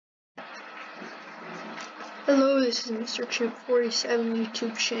Hello, this is Mr. Chimp47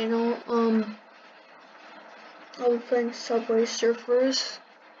 YouTube channel. I'll be playing Subway Surfers,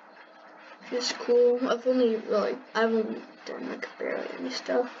 which is cool. I've only done like barely any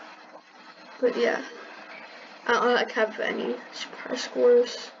stuff, but yeah, I don't like have any super high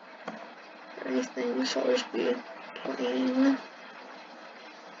scores or anything, so I'll just be playing.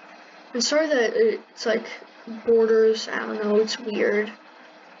 I'm sorry that it's like borders. I don't know. It's weird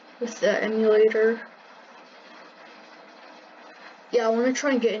with the emulator. Yeah, I want to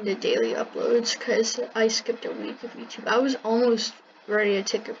try and get into daily uploads because I skipped a week of YouTube. I was almost ready to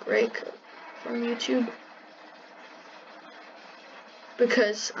take a break from YouTube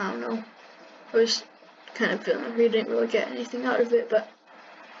because, I don't know, I was kind of feeling like we didn't really get anything out of it, but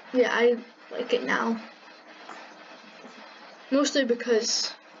yeah, I like it now. Mostly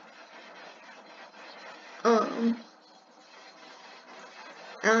because, I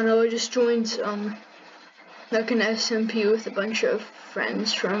don't know, I just joined, like an SMP with a bunch of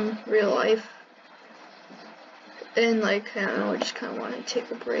friends from real life, and like, I don't know, I just kind of wanted to take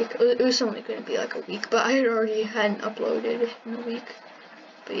a break. It was only going to be like a week, but I hadn't uploaded in a week,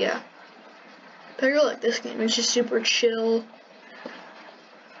 but yeah. But I really like this game. It's just super chill,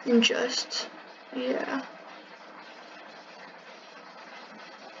 and just, yeah.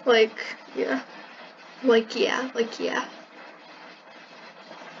 Like, yeah.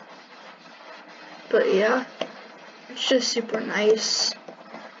 But yeah, it's just super nice.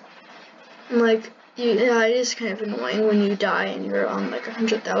 And like, yeah, it is kind of annoying when you die and you're on like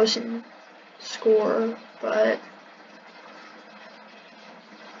 100,000 score, but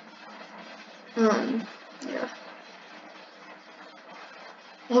yeah.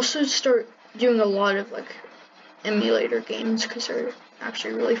 Also start doing a lot of like emulator games because they're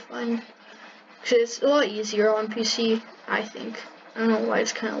actually really fun. Because it's a lot easier on PC, I think. I don't know why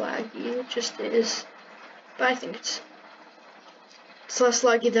it's kind of laggy, it just is. But I think it's less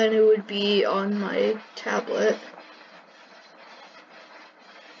laggy than it would be on my tablet.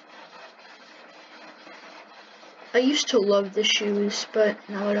 I used to love the shoes, but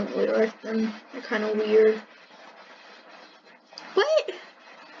now I don't really like them. They're kind of weird. What?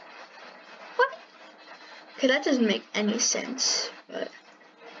 Okay, that doesn't make any sense, but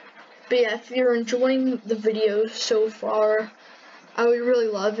yeah, if you're enjoying the video so far, I would really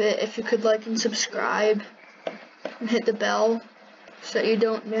love it if you could like and subscribe and hit the bell so that you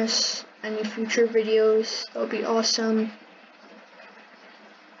don't miss any future videos. That would be awesome.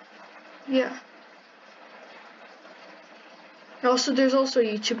 Yeah. Also, there's also a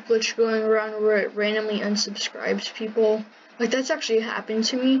YouTube glitch going around where it randomly unsubscribes people. Like, that's actually happened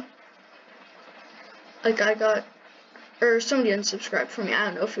to me. Like, somebody unsubscribed from me. I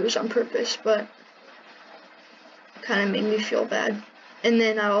don't know if it was on purpose, but it kind of made me feel bad. And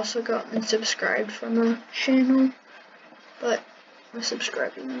then I also got unsubscribed from a channel, but I'm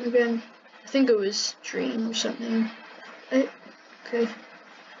subscribing them again. I think it was Dream or something. Okay.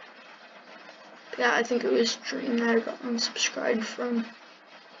 Yeah, I think it was Dream that I got unsubscribed from.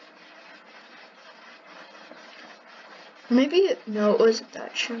 Maybe no, it wasn't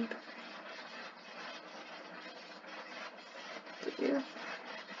that chimp. But yeah.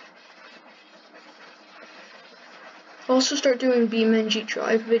 I'll also start doing BeamNG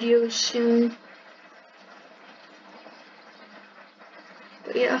Drive videos soon.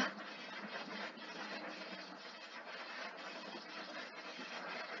 But yeah.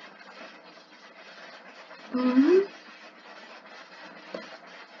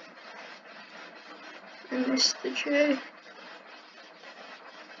 I missed the J.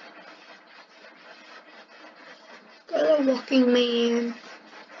 Got a walking man.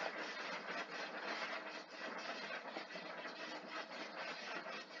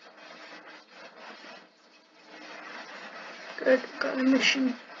 Good, got a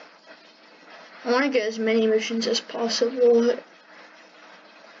mission. I want to get as many missions as possible.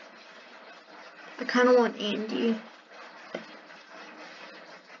 I kind of want Andy.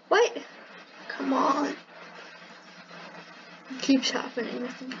 What? Come on. It keeps happening. I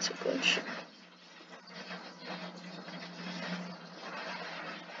think it's a glitch.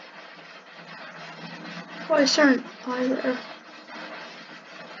 Why is there an eye there?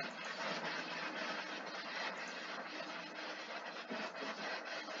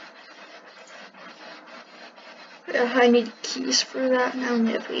 Yeah, I need keys for that, and I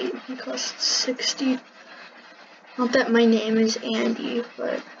only have 8. It costs 60. Not that my name is Andy,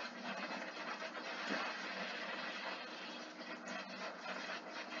 but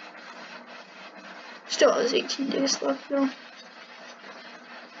still has 18 days left though.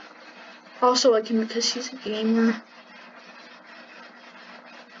 Also like him because he's a gamer.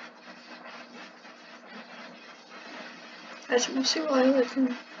 That's mostly why I like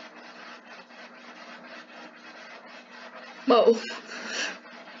him. Whoa.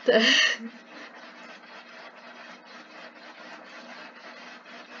 The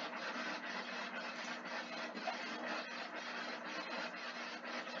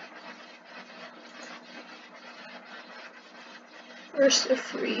Where's the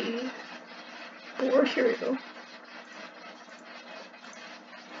free board? Here we go.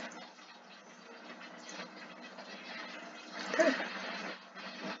 Okay.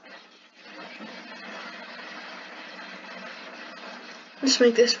 Let's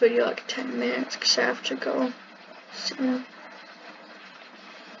make this video like 10 minutes because I have to go soon.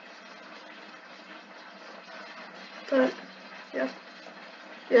 But yeah,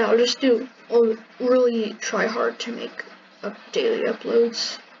 I'll really try hard to make daily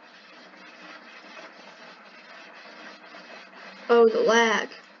uploads. Oh, the lag.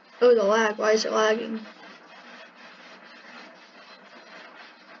 Why is it lagging?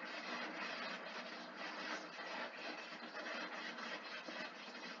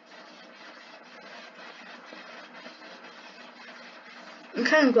 I'm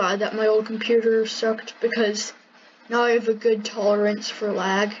kind of glad that my old computer sucked because now I have a good tolerance for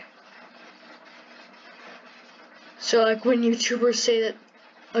lag. So like when YouTubers say that,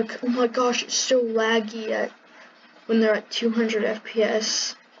 like, oh my gosh, it's so laggy when they're at 200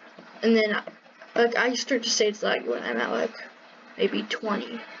 FPS, and then like I start to say it's laggy when I'm at like maybe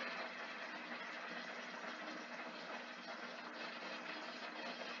 20.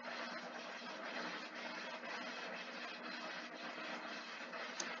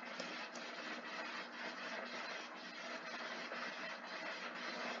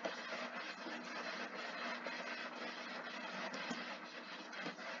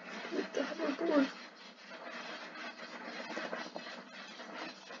 The hoverboard.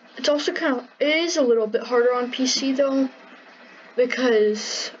 It's also it is a little bit harder on PC though,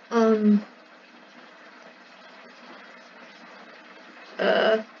 because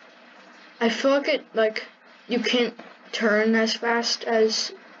I feel like you can't turn as fast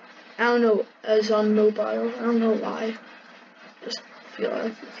as, I don't know, as on mobile. I don't know why. Just feel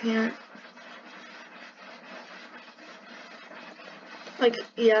like you can't. Like,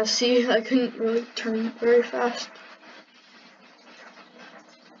 yeah, see, I couldn't really turn very fast.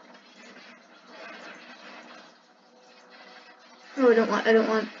 No, I don't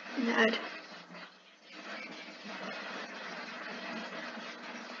want mad.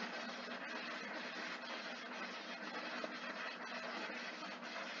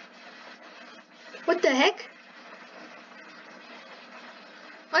 What the heck?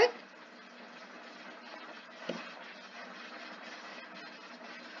 What?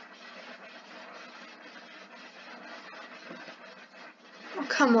 Oh,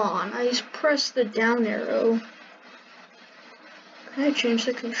 come on, I just pressed the down arrow. Can I change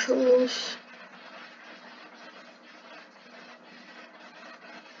the controls?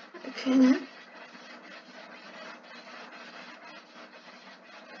 I can't.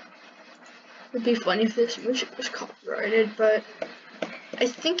 It'd be funny if this music was copyrighted, but I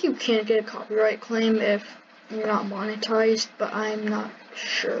think you can't get a copyright claim if you're not monetized, but I'm not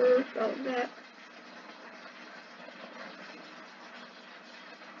sure about that.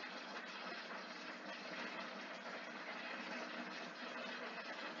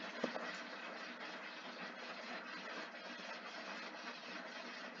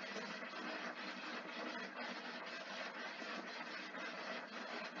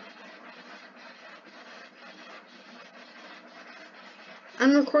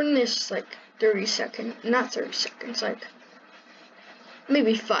 I'm recording this like 30 seconds, not 30 seconds, like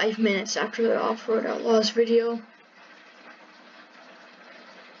maybe 5 minutes after the Off-Road Outlaws video.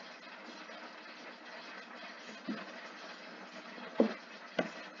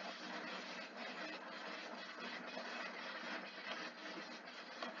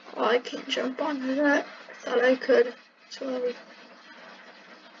 Oh, I can't jump onto that. I thought I could, so I would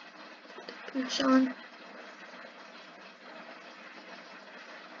put the boots on.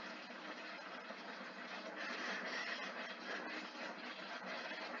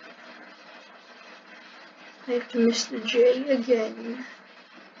 I have to miss the J again.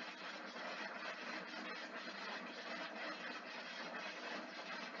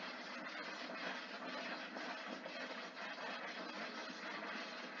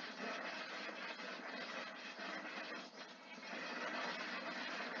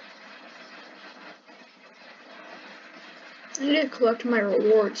 I need to collect my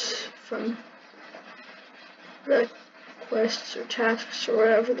rewards from the quests or tasks or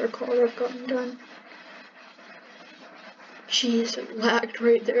whatever they're called I've gotten done. Jeez, it lagged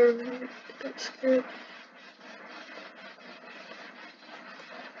right there. I got scared.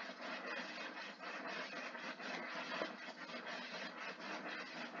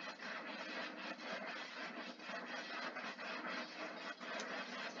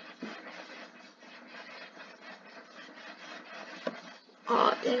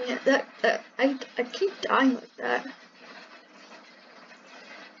 Aw, dang it. I keep dying like that.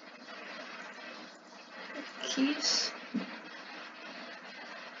 Keys.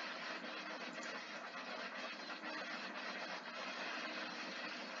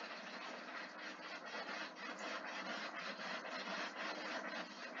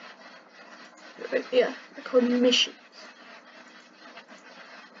 Yeah, they're called missions.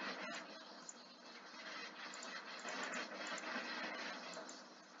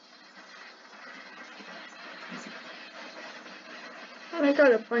 And I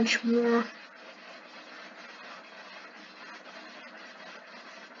got a bunch more.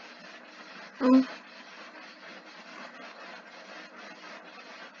 Oh.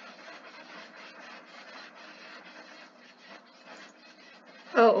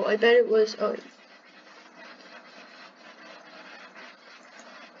 Oh, I bet it was. Oh.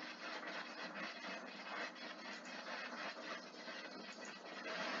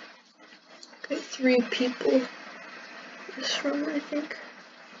 Okay, 3 people. This run, I think.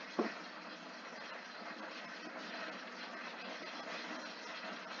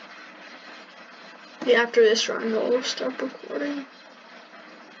 Yeah, after this run, I'll stop recording.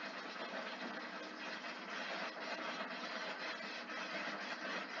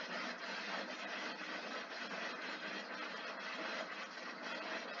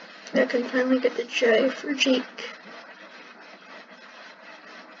 I can finally get the J for Jake.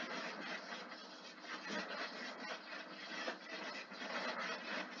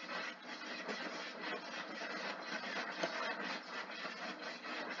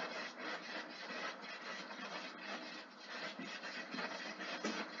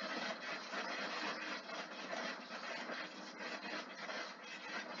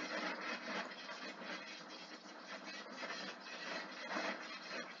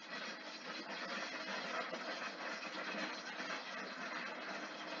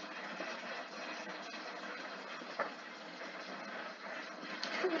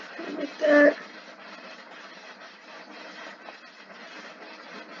 Like that.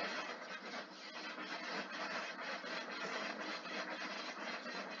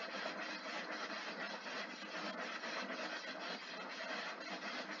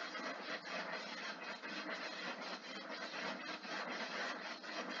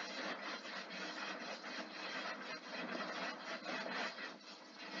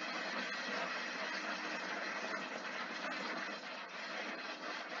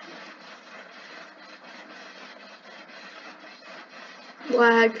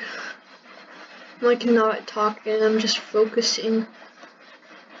 Lag. I'm like not talking, I'm just focusing.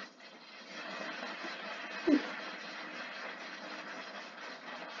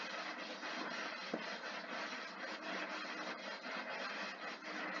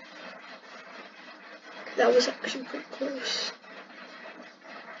 That was actually pretty close.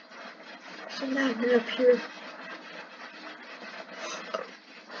 There's a magnet up here.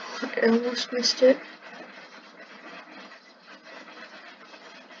 I almost missed it.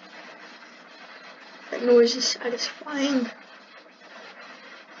 That noise is satisfying.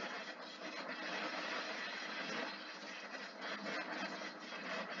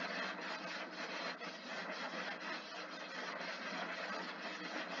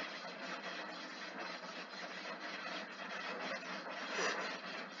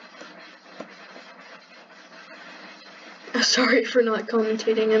 Sorry for not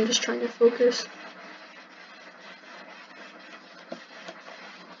commentating, I'm just trying to focus.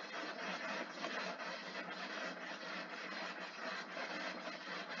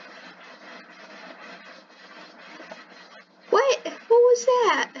 What? What was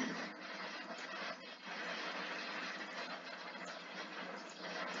that?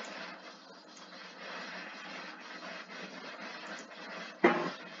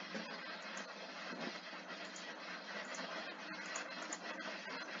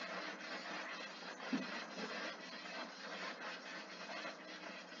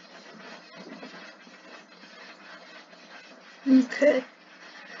 Okay.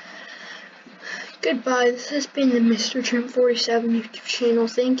 Goodbye. This has been the Mr. Trim 47 YouTube channel.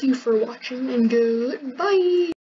 Thank you for watching and goodbye.